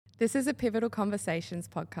This is a Pivotal Conversations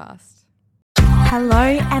podcast. Hello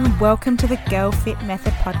and welcome to the Girl Fit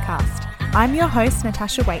Method podcast. I'm your host,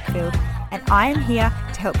 Natasha Wakefield, and I am here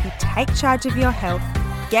to help you take charge of your health,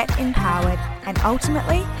 get empowered, and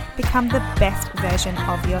ultimately become the best version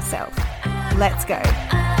of yourself. Let's go.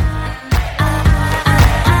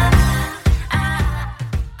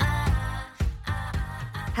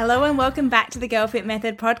 Hello and welcome back to the Girl Fit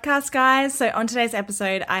Method podcast, guys. So on today's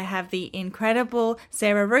episode, I have the incredible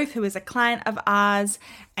Sarah Ruth, who is a client of ours,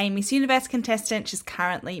 a Miss Universe contestant. She's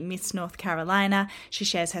currently Miss North Carolina. She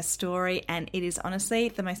shares her story, and it is honestly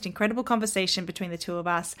the most incredible conversation between the two of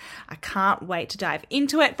us. I can't wait to dive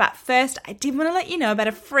into it. But first, I did want to let you know about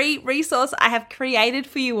a free resource I have created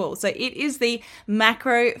for you all. So it is the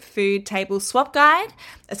Macro Food Table Swap Guide.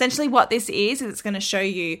 Essentially what this is it's going to show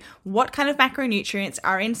you what kind of macronutrients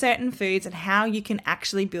are in certain foods and how you can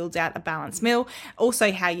actually build out a balanced meal.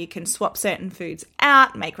 Also how you can swap certain foods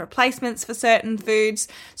out, make replacements for certain foods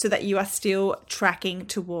so that you are still tracking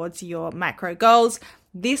towards your macro goals.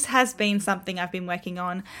 This has been something I've been working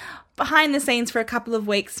on behind the scenes for a couple of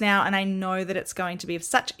weeks now, and I know that it's going to be of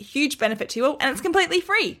such huge benefit to you all, and it's completely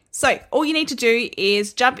free. So all you need to do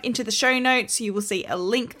is jump into the show notes. You will see a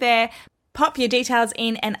link there. Pop your details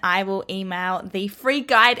in and I will email the free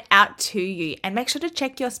guide out to you. And make sure to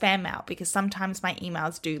check your spam mail because sometimes my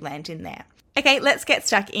emails do land in there. Okay, let's get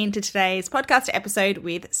stuck into today's podcast episode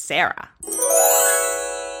with Sarah.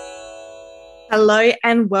 Hello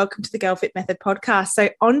and welcome to the Girl Fit Method podcast. So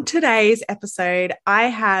on today's episode, I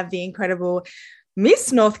have the incredible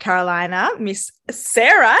Miss North Carolina, Miss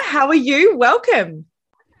Sarah. How are you? Welcome.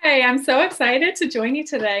 Hey, I'm so excited to join you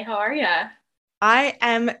today. How are you? I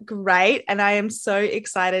am great, and I am so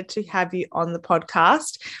excited to have you on the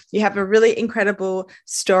podcast. You have a really incredible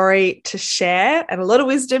story to share and a lot of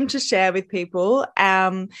wisdom to share with people.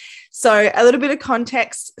 So a little bit of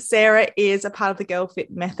context, Sarah is a part of the Girl Fit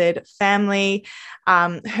Method family.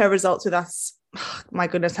 Her results with us, oh, my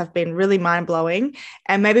goodness, have been really mind-blowing,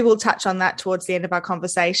 and maybe we'll touch on that towards the end of our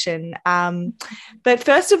conversation. But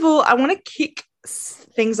first of all, I want to kick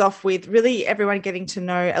things off with really everyone getting to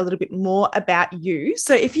know a little bit more about you.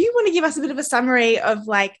 So if you want to give us a bit of a summary of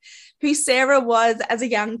like who Sarah was as a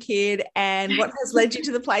young kid and what has led you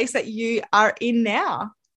to the place that you are in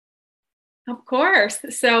now. Of course.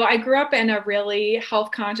 So I grew up in a really health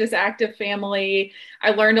conscious, active family. I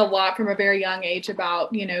learned a lot from a very young age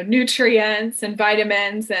about, nutrients and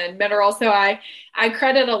vitamins and minerals. So I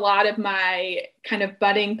credit a lot of my kind of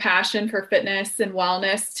budding passion for fitness and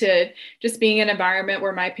wellness to just being in an environment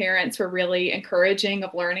where my parents were really encouraging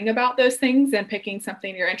of learning about those things and picking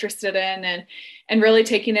something you're interested in and really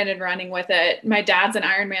taking it and running with it. My dad's an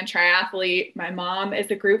Ironman triathlete. My mom is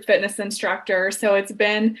a group fitness instructor. So it's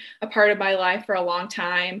been a part of my life for a long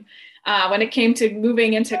time. When it came to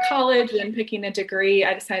moving into college and picking a degree,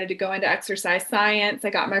 I decided to go into exercise science. I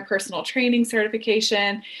got my personal training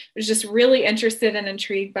certification. I was just really interested and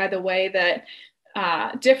intrigued by the way that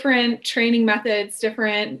different training methods,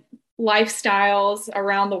 different lifestyles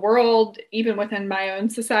around the world, even within my own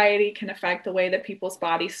society, can affect the way that people's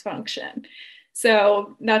bodies function.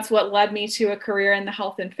 So that's what led me to a career in the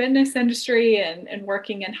health and fitness industry and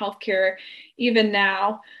working in healthcare even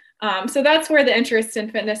now. So that's where the interest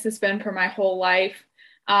in fitness has been for my whole life.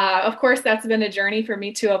 Of course, that's been a journey for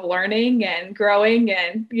me too of learning and growing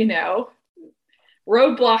and,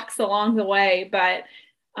 roadblocks along the way. But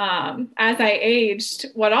as I aged,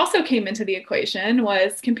 what also came into the equation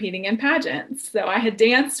was competing in pageants. So I had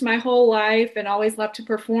danced my whole life and always loved to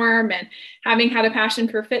perform, and having had a passion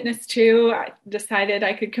for fitness too, I decided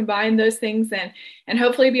I could combine those things and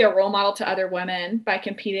hopefully be a role model to other women by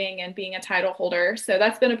competing and being a title holder. So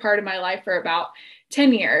that's been a part of my life for about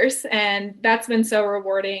 10 years. And that's been so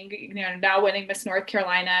rewarding, now winning Miss North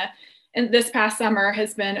Carolina. And this past summer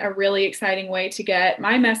has been a really exciting way to get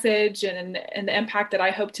my message and the impact that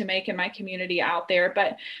I hope to make in my community out there.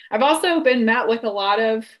 But I've also been met with a lot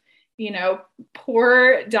of,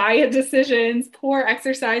 poor diet decisions, poor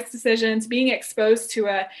exercise decisions, being exposed to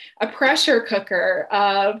a pressure cooker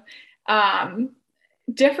of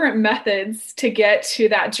different methods to get to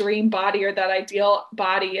that dream body or that ideal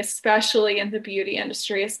body, especially in the beauty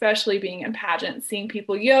industry, especially being in pageants, seeing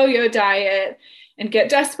people yo-yo diet and get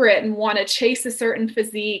desperate and want to chase a certain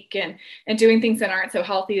physique and doing things that aren't so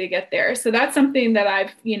healthy to get there. So that's something that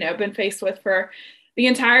I've, been faced with for the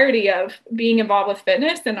entirety of being involved with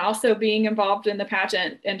fitness and also being involved in the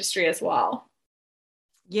pageant industry as well.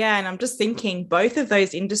 Yeah, and I'm just thinking both of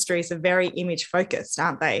those industries are very image focused,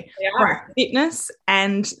 aren't they? They are. Fitness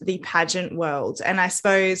and the pageant world. And I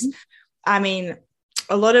suppose, a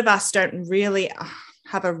lot of us don't really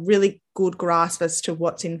have a really good grasp as to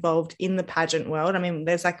what's involved in the pageant world. I mean,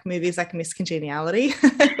 there's like movies like Miss Congeniality.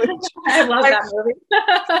 I love that movie.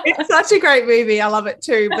 It's such a great movie. I love it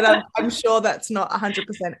too, but I'm sure that's not 100%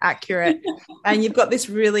 accurate. And you've got this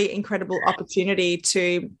really incredible opportunity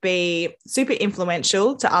to be super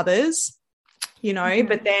influential to others, you know,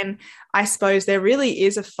 but then I suppose there really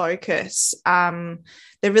is a focus.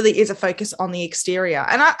 There really is a focus on the exterior.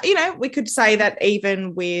 And we could say that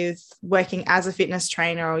even with working as a fitness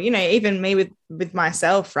trainer, or, even me with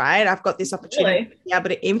myself, right? I've got this opportunity to be able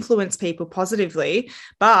to influence people positively,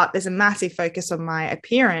 but there's a massive focus on my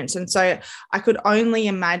appearance. And so I could only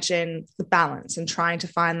imagine the balance and trying to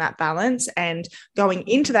find that balance. And going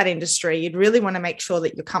into that industry, you'd really want to make sure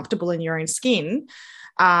that you're comfortable in your own skin.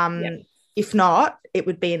 If not, it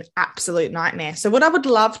would be an absolute nightmare. So what I would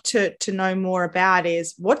love to know more about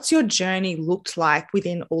is, what's your journey looked like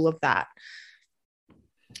within all of that?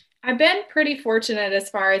 I've been pretty fortunate as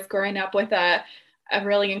far as growing up with a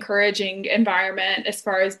really encouraging environment as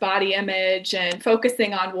far as body image and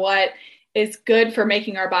focusing on what is good for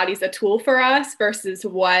making our bodies a tool for us versus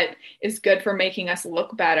what is good for making us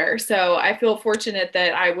look better. So I feel fortunate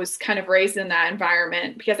that I was kind of raised in that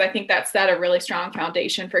environment, because I think that set a really strong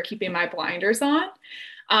foundation for keeping my blinders on.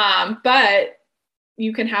 But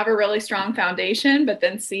you can have a really strong foundation, but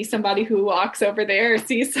then see somebody who walks over there, or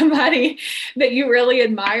see somebody that you really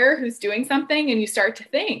admire who's doing something, and you start to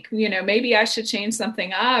think, maybe I should change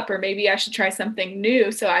something up, or maybe I should try something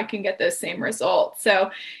new so I can get those same results. So,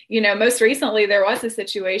 most recently there was a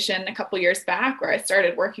situation a couple years back where I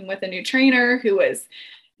started working with a new trainer who was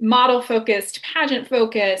model focused, pageant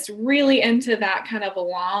focused, really into that kind of a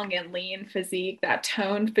long and lean physique, that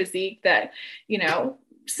toned physique that,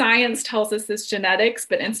 science tells us is genetics,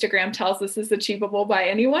 but Instagram tells us is achievable by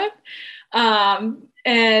anyone.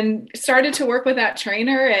 And started to work with that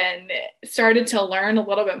trainer and started to learn a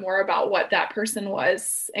little bit more about what that person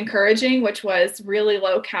was encouraging, which was really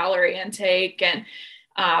low calorie intake and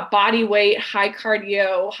body weight, high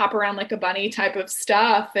cardio, hop around like a bunny type of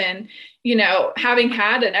stuff. And, having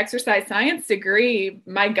had an exercise science degree,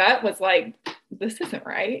 my gut was like, this isn't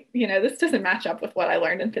right. This doesn't match up with what I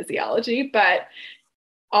learned in physiology, but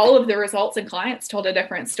all of the results and clients told a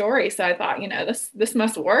different story. So I thought, this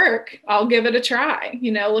must work. I'll give it a try.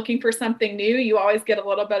 Looking for something new, you always get a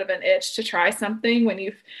little bit of an itch to try something when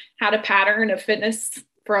you've had a pattern of fitness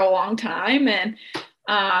for a long time, and,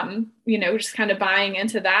 just kind of buying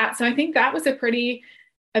into that. So I think that was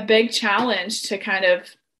a big challenge to kind of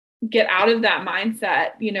get out of that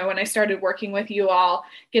mindset. When I started working with you all,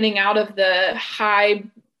 getting out of the high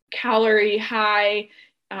calorie, high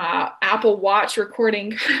Apple Watch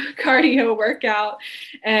recording cardio workout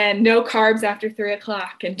and no carbs after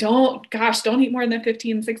 3:00, and don't eat more than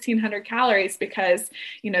 1,600 calories, because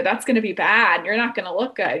that's going to be bad. You're not going to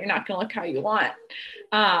look good. You're not going to look how you want.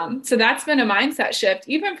 So that's been a mindset shift,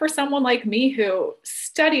 even for someone like me who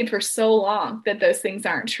studied for so long that those things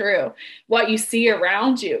aren't true. What you see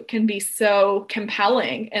around you can be so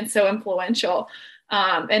compelling and so influential.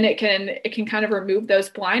 And it can kind of remove those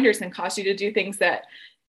blinders and cause you to do things that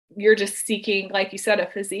you're just seeking, like you said, a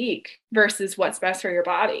physique versus what's best for your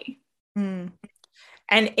body. And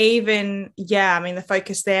even, the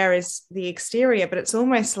focus there is the exterior, but it's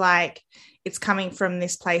almost like it's coming from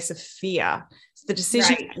this place of fear. So the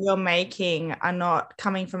decisions that you're making are not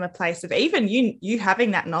coming from a place of even you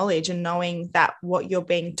having that knowledge and knowing that what you're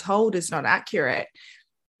being told is not accurate,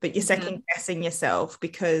 but you're second guessing yourself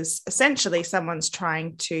because essentially someone's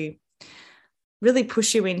trying to really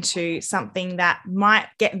push you into something that might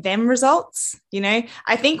get them results.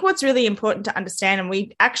 I think what's really important to understand, and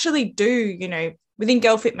we actually do, within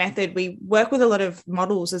Girl Fit Method, we work with a lot of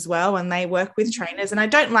models as well, and they work with trainers. And I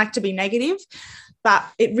don't like to be negative, but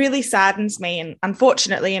it really saddens me. And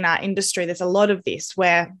unfortunately in our industry, there's a lot of this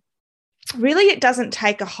where really it doesn't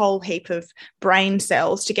take a whole heap of brain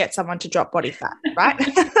cells to get someone to drop body fat, right?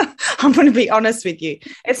 I'm going to be honest with you.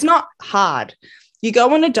 It's not hard. You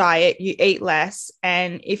go on a diet, you eat less,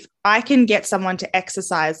 and if I can get someone to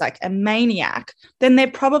exercise like a maniac, then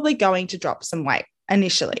they're probably going to drop some weight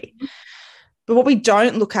initially. But what we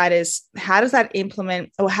don't look at is how does that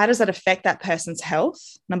affect that person's health,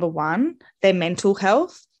 number one, their mental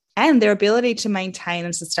health, and their ability to maintain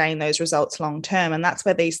and sustain those results long term. And that's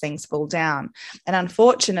where these things fall down. And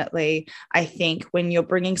unfortunately, I think when you're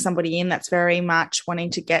bringing somebody in that's very much wanting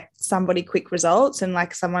to get somebody quick results, and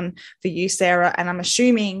like someone for you, Sarah, and I'm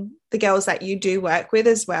assuming the girls that you do work with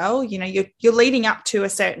as well, you're leading up to a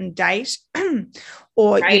certain date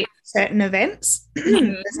or certain events.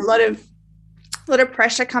 There's a a lot of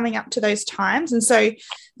pressure coming up to those times. And so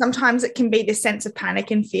sometimes it can be this sense of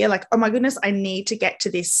panic and fear, like, oh my goodness, I need to get to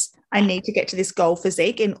this goal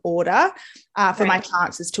physique in order for my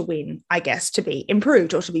chances to win, I guess, to be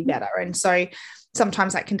improved or to be better. And so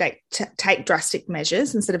sometimes that can take drastic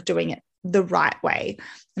measures instead of doing it the right way.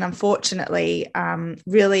 And unfortunately,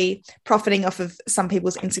 really profiting off of some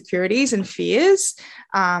people's insecurities and fears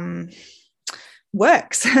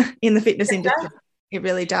works in the fitness industry. It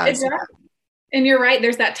really does. And you're right.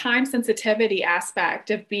 There's that time sensitivity aspect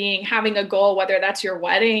of having a goal, whether that's your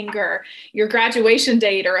wedding or your graduation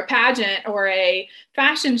date or a pageant or a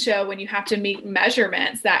fashion show. When you have to meet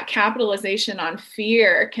measurements, that capitalization on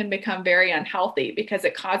fear can become very unhealthy because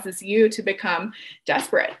it causes you to become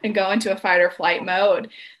desperate and go into a fight or flight mode.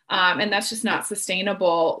 And that's just not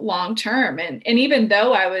sustainable long term. And even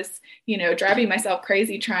though I was, driving myself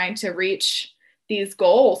crazy trying to reach these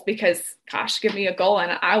goals, because gosh, give me a goal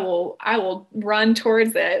and I will run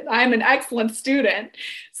towards it. I'm an excellent student.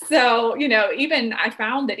 So, even I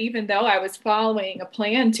found that even though I was following a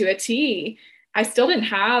plan to a T, I still didn't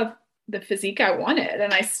have the physique I wanted.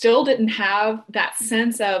 And I still didn't have that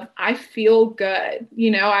sense of, I feel good.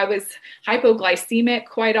 I was hypoglycemic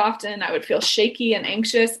quite often. I would feel shaky and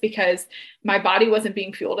anxious because my body wasn't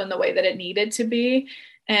being fueled in the way that it needed to be.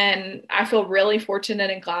 And I feel really fortunate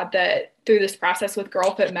and glad that through this process with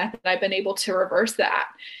Girl Fit Method, I've been able to reverse that.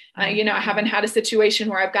 I haven't had a situation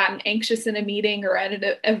where I've gotten anxious in a meeting or at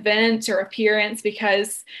an event or appearance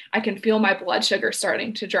because I can feel my blood sugar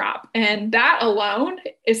starting to drop. And that alone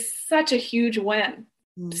is such a huge win,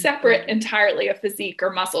 separate entirely of physique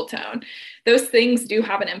or muscle tone. Those things do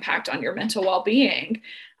have an impact on your mental well-being,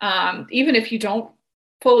 even if you don't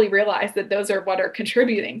fully realize that those are what are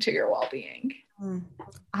contributing to your well-being.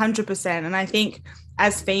 100%. And I think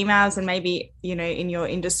as females, and maybe, in your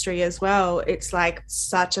industry as well, it's like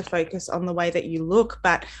such a focus on the way that you look.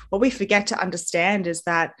 But what we forget to understand is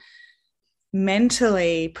that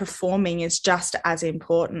mentally performing is just as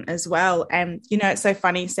important as well. And, it's so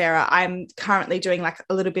funny, Sarah, I'm currently doing like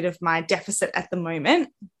a little bit of my deficit at the moment.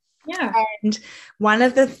 Yeah. And one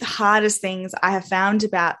of the hardest things I have found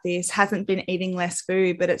about this hasn't been eating less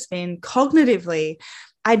food, but it's been cognitively,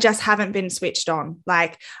 I just haven't been switched on.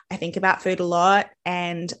 Like, I think about food a lot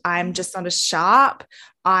and I'm just not as sharp.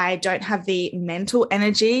 I don't have the mental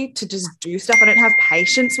energy to just do stuff. I don't have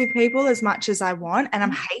patience with people as much as I want. And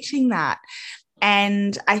I'm hating that.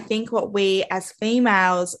 And I think what we as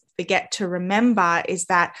females forget to remember is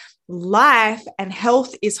that life and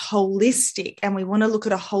health is holistic, and we want to look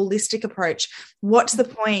at a holistic approach. What's the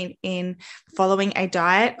point in following a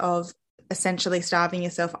diet of essentially starving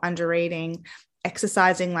yourself, under eating,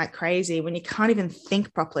 exercising like crazy when you can't even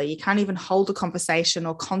think properly, you can't even hold a conversation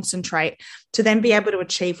or concentrate to then be able to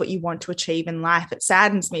achieve what you want to achieve in life? It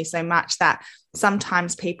saddens me so much that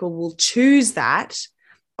sometimes people will choose that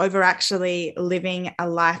over actually living a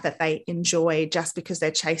life that they enjoy just because they're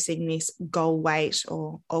chasing this goal weight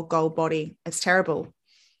or goal body. It's terrible.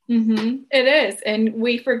 Mm-hmm. It is. And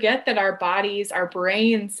we forget that our bodies, our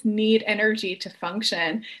brains need energy to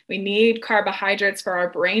function. We need carbohydrates for our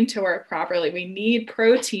brain to work properly. We need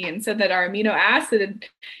protein so that our amino acid,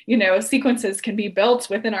 sequences can be built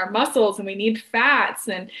within our muscles, and we need fats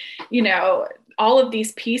and, all of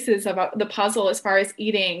these pieces of the puzzle as far as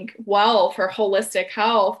eating well for holistic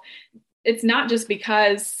health. It's not just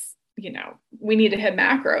because, we need to hit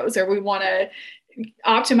macros or we want to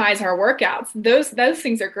optimize our workouts. Those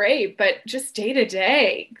things are great, but just day to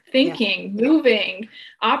day thinking, moving,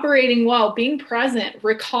 operating well, being present,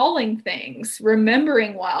 recalling things,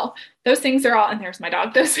 remembering well, those things are all, and there's my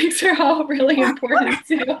dog, those things are all really important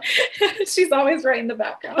too. She's always right in the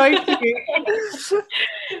background. Thank you.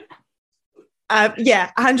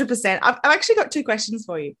 100%. I've actually got two questions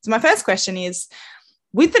for you. So my first question is,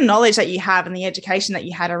 with the knowledge that you have and the education that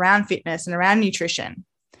you had around fitness and around nutrition,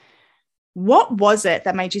 what was it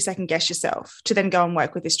that made you second guess yourself to then go and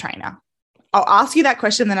work with this trainer? I'll ask you that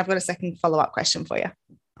question, then I've got a second follow-up question for you.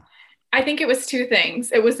 I think it was two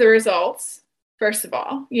things. It was the results, first of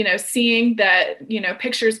all, seeing that,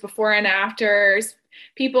 pictures before and afters,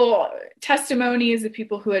 testimonies of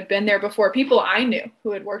people who had been there before, people I knew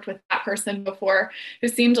who had worked with that person before, who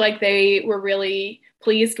seemed like they were really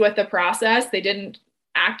pleased with the process. They didn't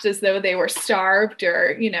act as though they were starved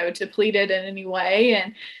or, depleted in any way.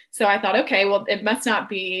 And so I thought, okay, well, it must not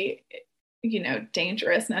be,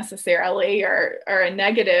 dangerous necessarily or a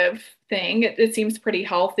negative thing. It seems pretty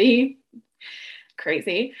healthy.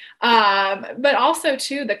 Crazy. But also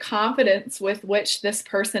too, the confidence with which this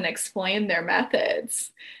person explained their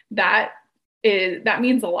methods, that that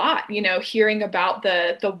means a lot, hearing about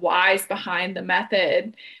the whys behind the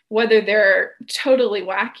method, whether they're totally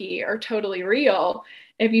wacky or totally real.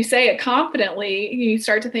 If you say it confidently, you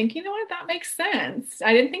start to think, you know what, that makes sense.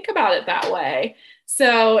 I didn't think about it that way.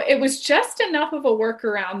 So it was just enough of a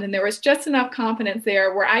workaround, and there was just enough confidence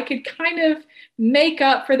there where I could kind of make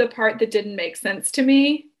up for the part that didn't make sense to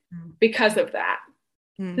me because of that.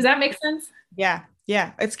 Does that make sense? Yeah.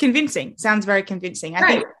 It's convincing. Sounds very convincing. I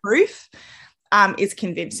think proof is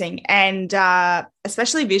convincing, and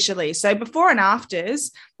especially visually. So before and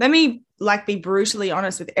afters, let me be brutally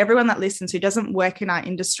honest with everyone that listens who doesn't work in our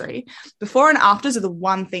industry. Before and afters are the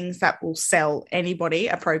one things that will sell anybody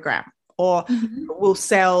a program, or will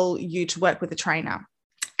sell you to work with a trainer.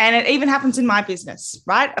 And it even happens in my business,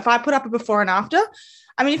 right? If I put up a before and after,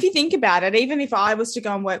 I mean, if you think about it, even if I was to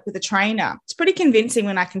go and work with a trainer, it's pretty convincing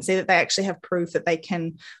when I can see that they actually have proof that they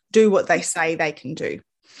can do what they say they can do.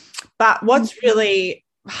 But what's really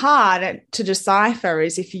hard to decipher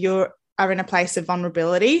is if you are in a place of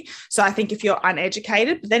vulnerability. So I think if you're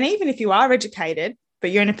uneducated, but then even if you are educated,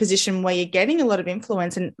 but you're in a position where you're getting a lot of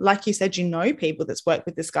influence, and like you said, people that's worked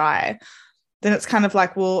with this guy, then it's kind of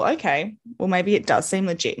like, well, okay, well, maybe it does seem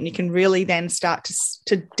legit. And you can really then start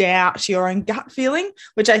to doubt your own gut feeling,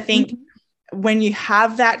 which I think when you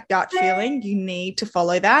have that gut feeling, you need to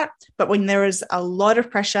follow that. But when there is a lot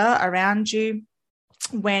of pressure around you,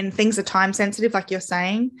 when things are time sensitive, like you're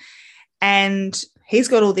saying, and he's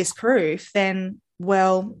got all this proof, then,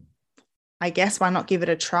 well, I guess why not give it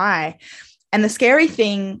a try? And the scary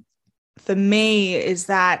thing for me is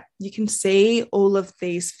that you can see all of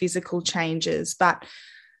these physical changes, but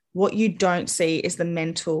what you don't see is the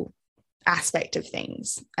mental aspect of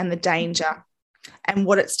things and the danger and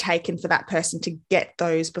what it's taken for that person to get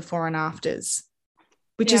those before and afters,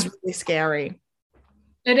 which is really scary.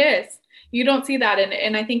 It is. You don't see that.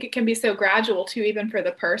 And I think it can be so gradual too, even for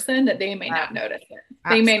the person, that they may not notice it.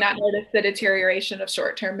 Absolutely. They may not notice the deterioration of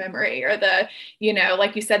short-term memory, or the,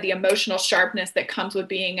 like you said, the emotional sharpness that comes with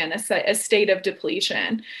being in a state of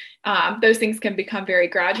depletion. Those things can become very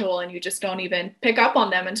gradual, and you just don't even pick up on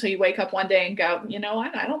them until you wake up one day and go, you know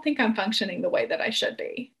what, I don't think I'm functioning the way that I should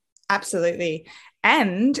be. Absolutely.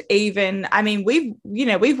 And even, I mean,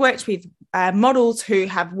 we've worked with models who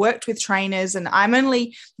have worked with trainers, and I'm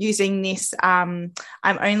only using this, I'm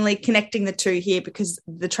only connecting the two here because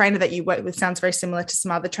the trainer that you work with sounds very similar to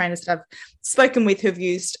some other trainers that I've spoken with who've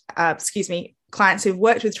used, clients who've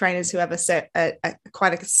worked with trainers who have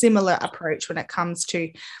quite a similar approach when it comes to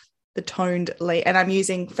the toned lean. And I'm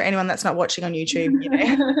using, for anyone that's not watching on YouTube,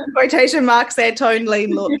 quotation marks there, toned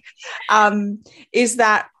lean look, is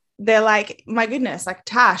that they're like, my goodness, like,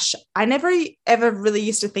 Tash, I never ever really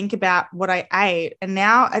used to think about what I ate, and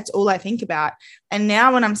now it's all I think about. And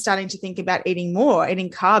now when I'm starting to think about eating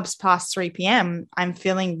carbs past 3 p.m., I'm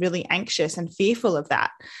feeling really anxious and fearful of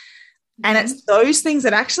that. And it's those things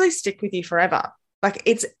that actually stick with you forever. Like,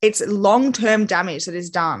 it's long-term damage that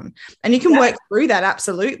is done. And you can work through that,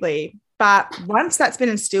 absolutely. But once that's been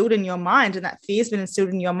instilled in your mind, and that fear's been instilled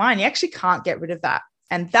in your mind, you actually can't get rid of that.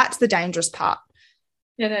 And that's the dangerous part.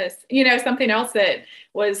 It is. Something else that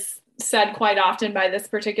was said quite often by this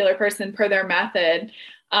particular person per their method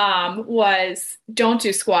was, don't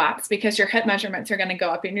do squats because your hip measurements are going to go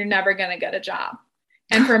up and you're never going to get a job.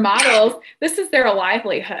 And for models, this is their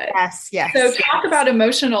livelihood. Yes. So talk about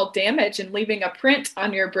emotional damage and leaving a print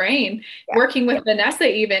on your brain. Yeah. Working with Vanessa,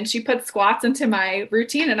 even, she put squats into my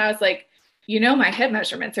routine, and I was like, my hip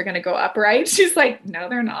measurements are going to go up, right? She's like, no,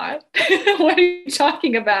 they're not. What are you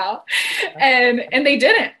talking about? And they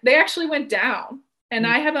didn't. They actually went down. And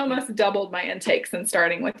I have almost doubled my intake since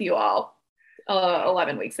starting with you all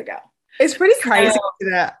 11 weeks ago. It's pretty crazy,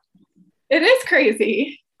 isn't it? It is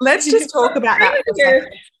crazy. Let's just talk about that.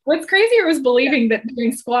 What's crazier was believing that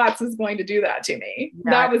doing squats was going to do that to me.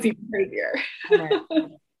 Yeah. That was even crazier.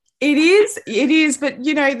 It is. But,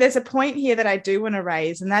 there's a point here that I do want to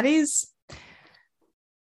raise, and that is,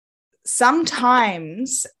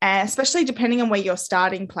 sometimes, especially depending on where your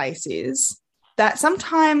starting place is, that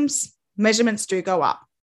sometimes measurements do go up,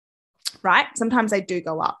 right? Sometimes they do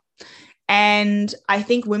go up. And I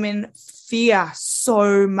think women fear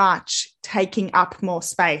so much taking up more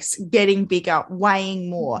space, getting bigger, weighing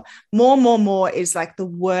more. More is like the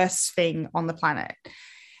worst thing on the planet.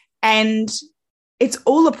 And it's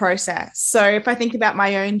all a process. So if I think about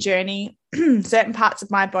my own journey, certain parts of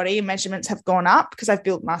my body measurements have gone up because I've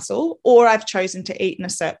built muscle, or I've chosen to eat in a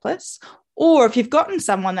surplus. Or if you've gotten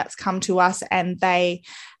someone that's come to us and they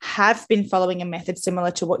have been following a method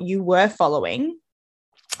similar to what you were following,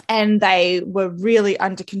 and they were really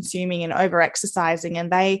under consuming and over exercising, and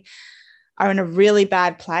they are in a really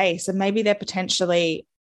bad place, and maybe they're potentially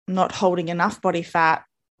not holding enough body fat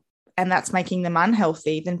and that's making them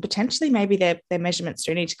unhealthy, then potentially maybe their measurements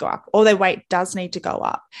do need to go up, or their weight does need to go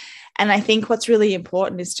up. And I think what's really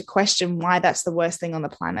important is to question why that's the worst thing on the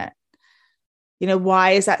planet. You know,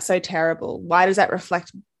 why is that so terrible? Why does that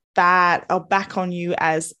reflect bad or back on you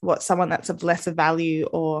as someone that's of lesser value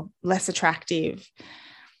or less attractive,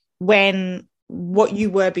 when what you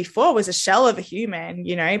were before was a shell of a human,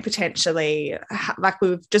 you know, potentially, like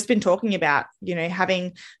we've just been talking about, you know,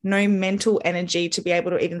 having no mental energy to be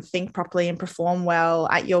able to even think properly and perform well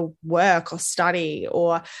at your work or study,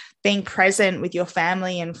 or being present with your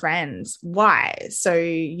family and friends. Why? So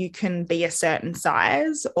you can be a certain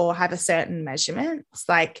size or have a certain measurement. It's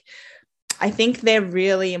like, I think they're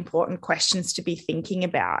really important questions to be thinking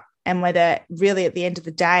about, and whether really at the end of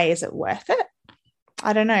the day, is it worth it?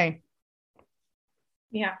 I don't know.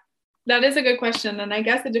 Yeah, that is a good question. And I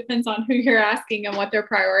guess it depends on who you're asking and what their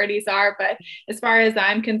priorities are. But as far as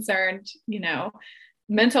I'm concerned, you know,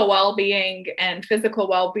 mental well-being and physical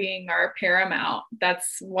well-being are paramount.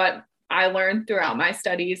 That's what I learned throughout my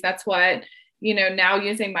studies. That's what, you know, now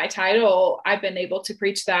using my title, I've been able to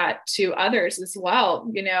preach that to others as well.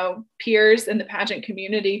 You know, peers in the pageant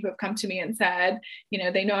community who have come to me and said, you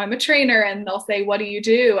know, they know I'm a trainer, and they'll say, what do you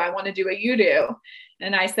do? I want to do what you do.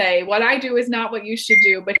 And I say, what I do is not what you should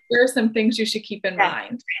do, but here are some things you should keep in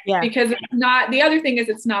mind. Yeah. Because it's not, the other thing is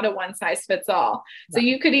it's not a one size fits all. So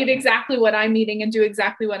you could eat exactly what I'm eating and do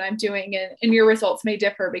exactly what I'm doing, and your results may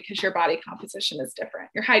differ because your body composition is different.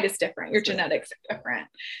 Your height is different. Your genetics are different.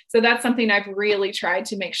 So that's something I've really tried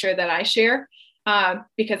to make sure that I share,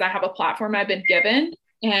 because I have a platform I've been given,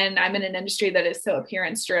 and I'm in an industry that is so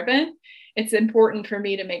appearance driven. It's important for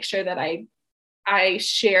me to make sure that I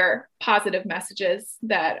share positive messages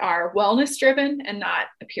that are wellness driven and not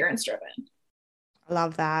appearance driven. I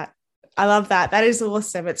love that. That is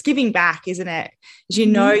awesome. It's giving back, isn't it? As you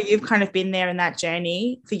know, you've kind of been there in that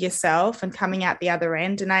journey for yourself and coming out the other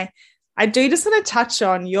end. And I do just want to touch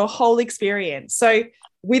on your whole experience. So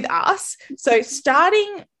with us, so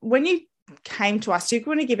starting when you came to us, you're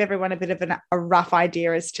going to give everyone a bit of a rough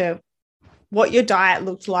idea as to what your diet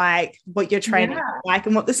looked like, what your training looked like,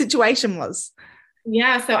 and what the situation was.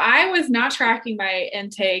 Yeah, so I was not tracking my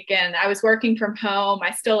intake, and I was working from home.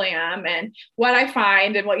 I still am. And what I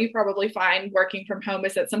find, and what you probably find working from home,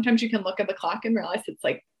 is that sometimes you can look at the clock and realize it's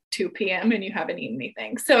like 2 p.m. and you haven't eaten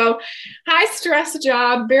anything. So high stress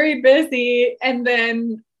job, very busy. And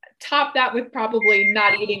then top that with probably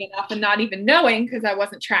not eating enough and not even knowing, because I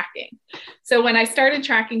wasn't tracking. So when I started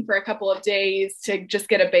tracking for a couple of days to just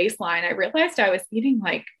get a baseline, I realized I was eating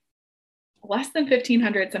like less than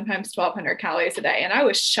 1,500, sometimes 1,200 calories a day. And I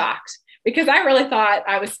was shocked, because I really thought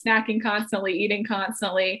I was snacking constantly, eating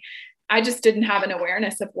constantly. I just didn't have an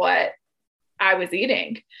awareness of what I was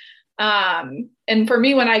eating. And for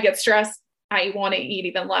me, when I get stressed, I want to eat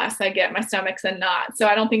even less. I get my stomach's in knots. So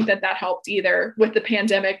I don't think that helped either, with the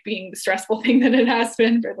pandemic being the stressful thing that it has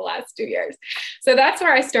been for the last 2 years. So that's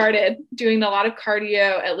where I started doing a lot of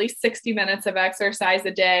cardio, at least 60 minutes of exercise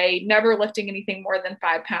a day, never lifting anything more than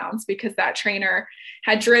 5 pounds, because that trainer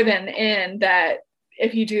had driven in that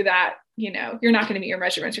if you do that, you know, you're not going to meet your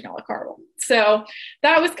measurements, you're going to look horrible. So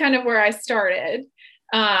that was kind of where I started,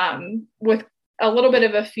 with a little bit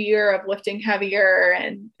of a fear of lifting heavier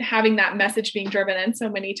and having that message being driven in so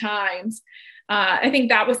many times. I think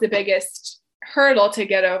that was the biggest hurdle to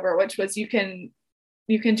get over, which was you can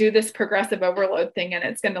do this progressive overload thing, and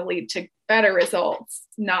it's going to lead to better results,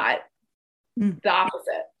 not the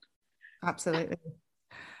opposite. Absolutely.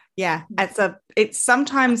 Yeah. It's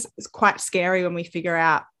sometimes it's quite scary when we figure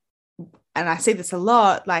out, and I see this a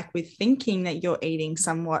lot, like with thinking that you're eating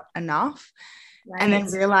somewhat enough. Right. And then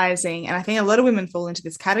realizing, and I think a lot of women fall into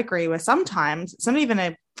this category where sometimes it's not even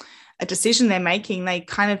a decision they're making. They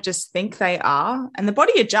kind of just think they are, and the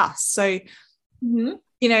body adjusts. So, you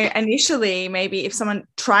know, initially, maybe if someone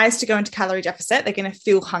tries to go into calorie deficit, they're going to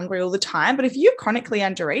feel hungry all the time. But if you're chronically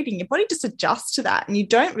under eating, your body just adjusts to that, and you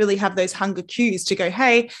don't really have those hunger cues to go,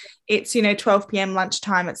 hey, it's, 12 p.m.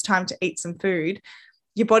 lunchtime, it's time to eat some food.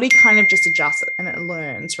 Your body kind of just adjusts it and it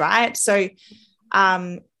learns, right? So,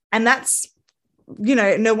 and that's,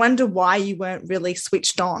 no wonder why you weren't really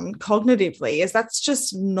switched on cognitively, is that's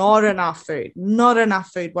just not enough food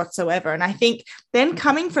whatsoever. And I think then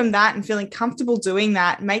coming from that and feeling comfortable doing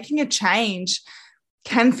that, making a change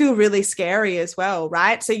can feel really scary as well,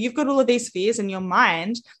 right? So you've got all of these fears in your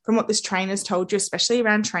mind from what this trainer's told you, especially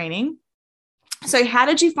around training. So how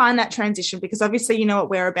did you find that transition? Because obviously you know what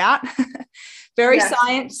we're about. very Yes.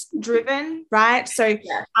 science driven, right? So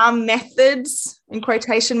Yes. our methods, in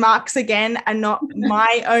quotation marks again, are not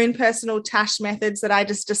my own personal Tash methods that I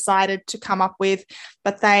just decided to come up with,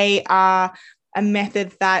 but they are a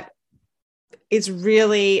method that is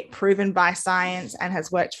really proven by science and has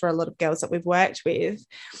worked for a lot of girls that we've worked with.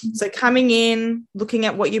 So coming in, looking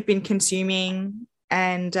at what you've been consuming,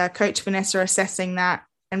 and Coach Vanessa assessing that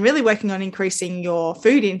and really working on increasing your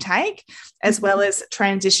food intake, as well as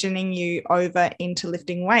transitioning you over into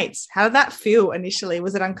lifting weights. How did that feel initially?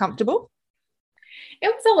 Was it uncomfortable? It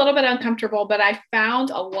was a little bit uncomfortable, but I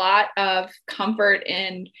found a lot of comfort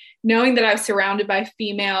in knowing that I was surrounded by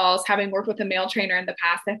females. Having worked with a male trainer in the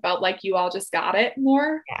past, I felt like you all just got it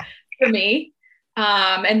more for me.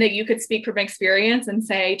 And that you could speak from experience and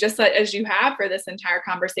say, just as you have for this entire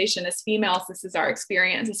conversation, as females, this is our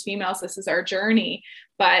experience. As females, this is our journey.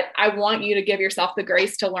 But I want you to give yourself the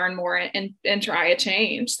grace to learn more and try a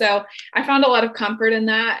change. So I found a lot of comfort in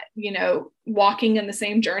that, walking in the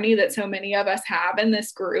same journey that so many of us have in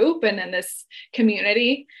this group and in this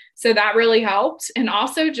community. So that really helped. And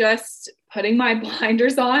also just putting my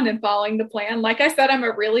blinders on and following the plan. Like I said, I'm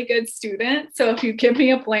a really good student. So if you give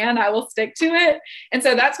me a plan, I will stick to it. And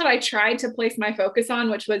so that's what I tried to place my focus on,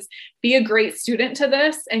 which was be a great student to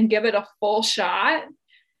this and give it a full shot,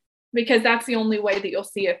 because that's the only way that you'll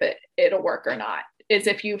see if it'll work or not, is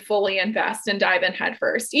if you fully invest and dive in head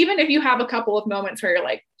first. Even if you have a couple of moments where you're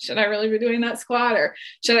like, should I really be doing that squat? Or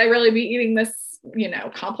should I really be eating this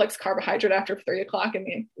complex carbohydrate after 3:00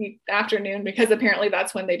 in the afternoon, because apparently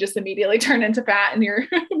that's when they just immediately turn into fat in your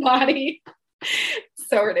body.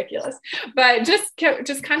 So ridiculous. But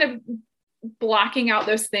just kind of blocking out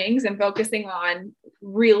those things and focusing on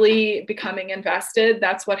really becoming invested.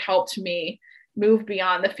 That's what helped me move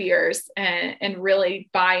beyond the fears and really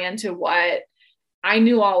buy into what I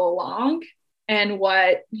knew all along and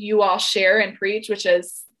what you all share and preach, which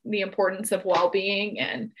is the importance of well-being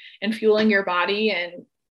and fueling your body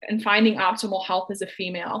and finding optimal health as a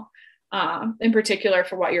female, in particular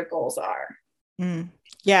for what your goals are.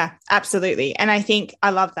 Yeah, absolutely. And I think I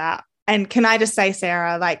love that. And can I just say,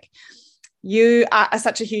 Sarah, like, you are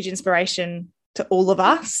such a huge inspiration to all of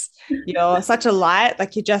us. You're such a light,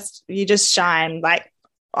 like you just shine, like,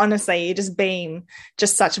 honestly, you just beam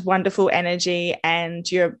just such wonderful energy, and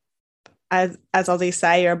you're, as Aussies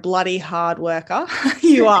say, you're a bloody hard worker.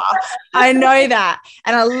 You are. I know that.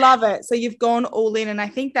 And I love it. So you've gone all in. And I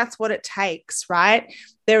think that's what it takes, right?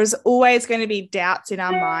 There is always going to be doubts in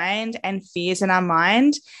our mind and fears in our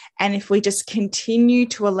mind. And if we just continue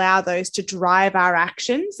to allow those to drive our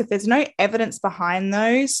actions, if there's no evidence behind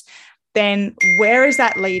those, then where is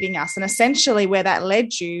that leading us? And essentially where that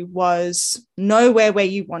led you was nowhere where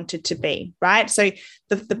you wanted to be, right? So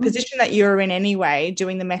the position that you were in anyway,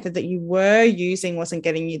 doing the method that you were using wasn't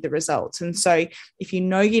getting you the results. And so if you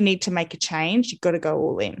know you need to make a change, you've got to go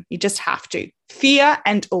all in. You just have to. Fear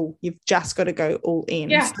and all. You've just got to go all in.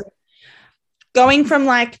 Yeah. So going from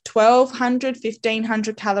like 1,200,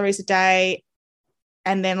 1,500 calories a day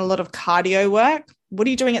and then a lot of cardio work, what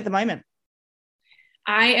are you doing at the moment?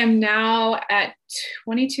 I am now at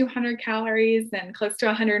 2,200 calories and close to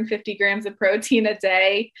 150 grams of protein a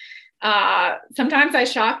day. Sometimes I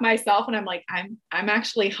shock myself and I'm like, I'm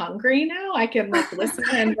actually hungry now. I can like listen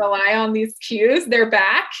and rely on these cues. They're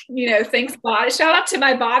back, thanks body. Shout out to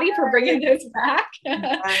my body for bringing those back.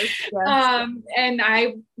 Yes. And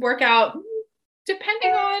I work out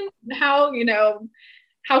depending on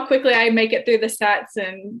how quickly I make it through the sets.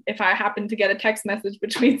 And if I happen to get a text message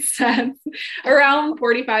between sets, around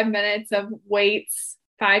 45 minutes of weights,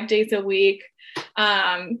 5 days a week.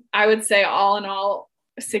 I would say all in all,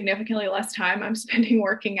 significantly less time I'm spending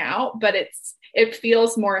working out, but it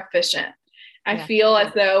feels more efficient. I feel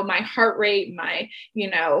as though my heart rate, my,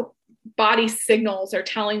 body signals are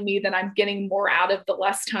telling me that I'm getting more out of the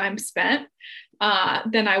less time spent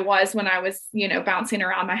than I was when I was, bouncing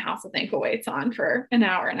around my house with ankle weights on for an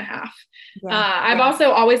hour and a half. I've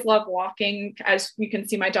also always loved walking. As you can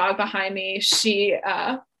see my dog behind me, she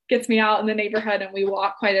gets me out in the neighborhood and we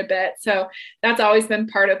walk quite a bit. So that's always been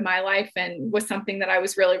part of my life and was something that I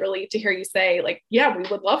was really relieved to hear you say, like, yeah, we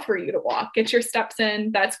would love for you to walk, get your steps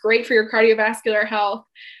in. That's great for your cardiovascular health.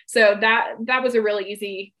 So that was a really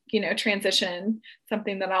easy, transition,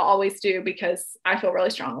 something that I'll always do because I feel really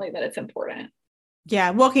strongly that it's important.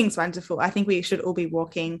 Yeah, walking's wonderful. I think we should all be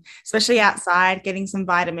walking, especially outside, getting some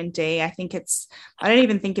vitamin D. I don't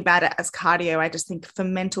even think about it as cardio. I just think for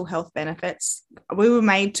mental health benefits, we were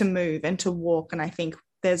made to move and to walk. And I think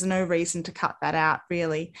there's no reason to cut that out,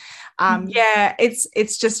 really. Yeah,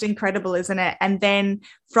 it's just incredible, isn't it? And then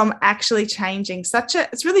from actually changing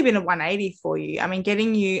it's really been a 180 for you. I mean,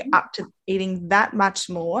 getting you up to eating that much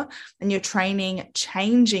more and your training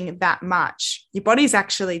changing that much, your body's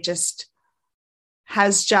actually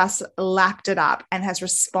has just lapped it up and has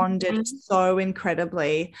responded so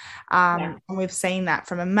incredibly. And we've seen that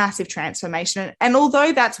from a massive transformation. And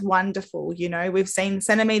although that's wonderful, you know, we've seen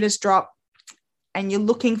centimeters drop and you're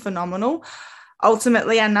looking phenomenal.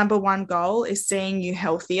 Ultimately, our number one goal is seeing you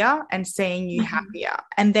healthier and seeing you happier,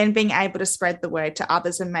 and then being able to spread the word to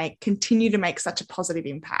others and continue to make such a positive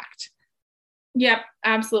impact. Yep,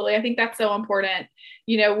 absolutely. I think that's so important.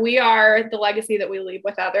 You know, we are the legacy that we leave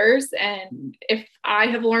with others. And if I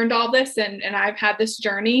have learned all this and I've had this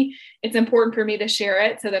journey, it's important for me to share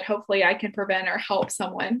it so that hopefully I can prevent or help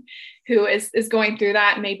someone who is going through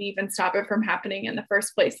that, and maybe even stop it from happening in the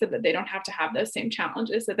first place, so that they don't have to have those same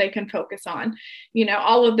challenges, that they can focus on, you know,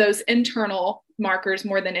 all of those internal markers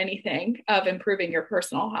more than anything of improving your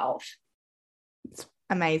personal health. It's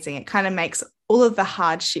amazing. It kind of makes all of the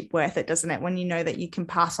hardship worth it, doesn't it? When you know that you can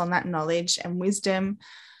pass on that knowledge and wisdom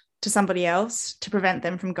to somebody else to prevent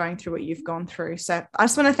them from going through what you've gone through. So I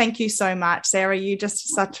just want to thank you so much, Sarah. You're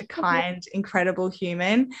just such a kind, incredible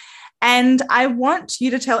human. And I want you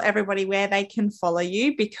to tell everybody where they can follow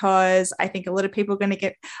you, because I think a lot of people are going to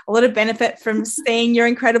get a lot of benefit from seeing your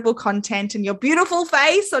incredible content and your beautiful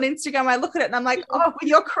face on Instagram. I look at it and I'm like, oh, with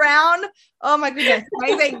your crown. Oh my goodness,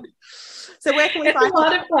 amazing. So where can we find It's a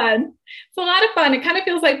lot of fun. It's a lot of fun. It kind of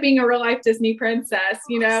feels like being a real life Disney princess,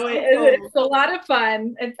 you know. It's a lot of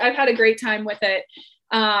fun. I've had a great time with it.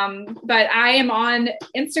 But I am on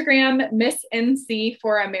Instagram, Miss NC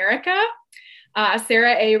for America,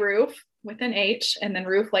 Sarah A. Roof with an H, and then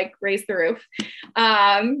roof, like raise the roof.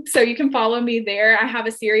 So you can follow me there. I have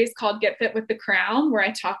a series called Get Fit with the Crown, where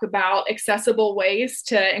I talk about accessible ways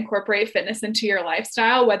to incorporate fitness into your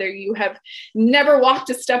lifestyle, whether you have never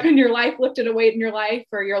walked a step in your life, lifted a weight in your life,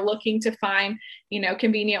 or you're looking to find, you know,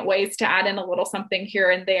 convenient ways to add in a little something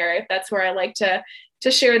here and there. That's where I like to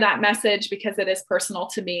share that message, because it is personal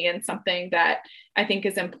to me and something that I think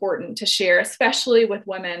is important to share, especially with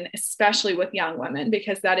women, especially with young women,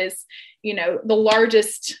 because that is, you know, the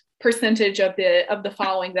largest percentage of the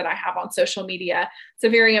following that I have on social media. It's a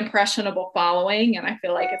very impressionable following, and I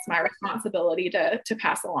feel like it's my responsibility to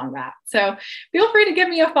pass along that. So feel free to give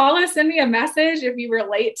me a follow, send me a message if you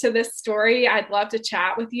relate to this story. I'd love to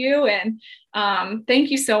chat with you. And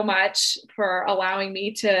thank you so much for allowing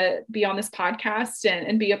me to be on this podcast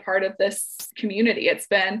and be a part of this community. It's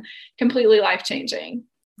been completely life-changing.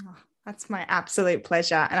 Oh, that's my absolute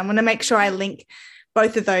pleasure. And I'm going to make sure I link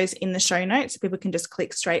both of those in the show notes so people can just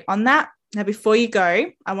click straight on that. Now, before you go,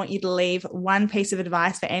 I want you to leave one piece of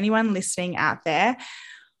advice for anyone listening out there.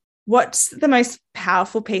 What's the most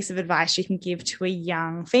powerful piece of advice you can give to a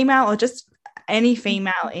young female, or just any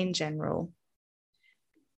female in general?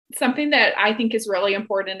 Something that I think is really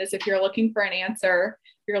important is, if you're looking for an answer,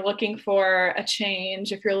 if you're looking for a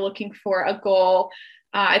change, if you're looking for a goal,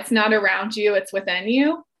 it's not around you, it's within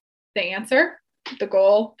you. The answer, the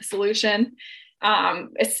goal, the solution.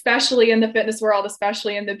 Especially in the fitness world,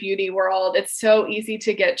 especially in the beauty world, it's so easy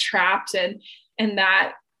to get trapped in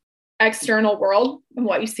that external world and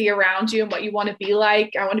what you see around you and what you want to be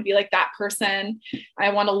like. I want to be like that person. I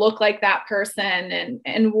want to look like that person.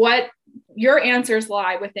 And what your answers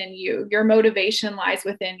lie within you. Your motivation lies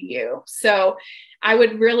within you. So I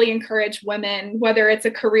would really encourage women, whether it's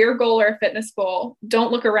a career goal or a fitness goal,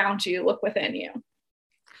 don't look around you, look within you.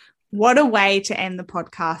 What a way to end the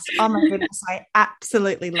podcast. Oh my goodness. I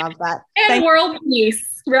absolutely love that. And world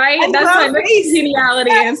peace, right? And that's my next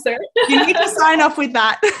geniality answer. You need to sign off with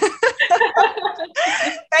that.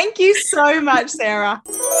 Thank you so much, Sarah.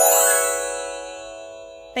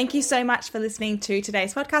 Thank you so much for listening to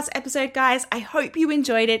today's podcast episode, guys. I hope you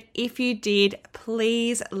enjoyed it. If you did,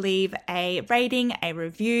 please leave a rating, a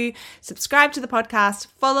review, subscribe to the podcast,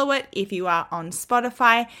 follow it if you are on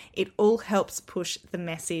Spotify. It all helps push the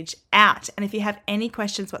message out. And if you have any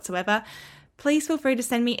questions whatsoever, please feel free to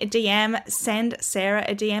send me a DM, send Sarah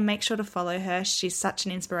a DM. Make sure to follow her. She's such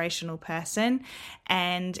an inspirational person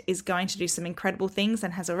and is going to do some incredible things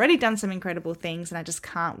and has already done some incredible things. And I just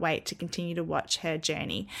can't wait to continue to watch her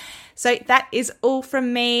journey. So that is all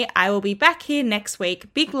from me. I will be back here next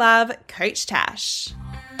week. Big love, Coach Tash.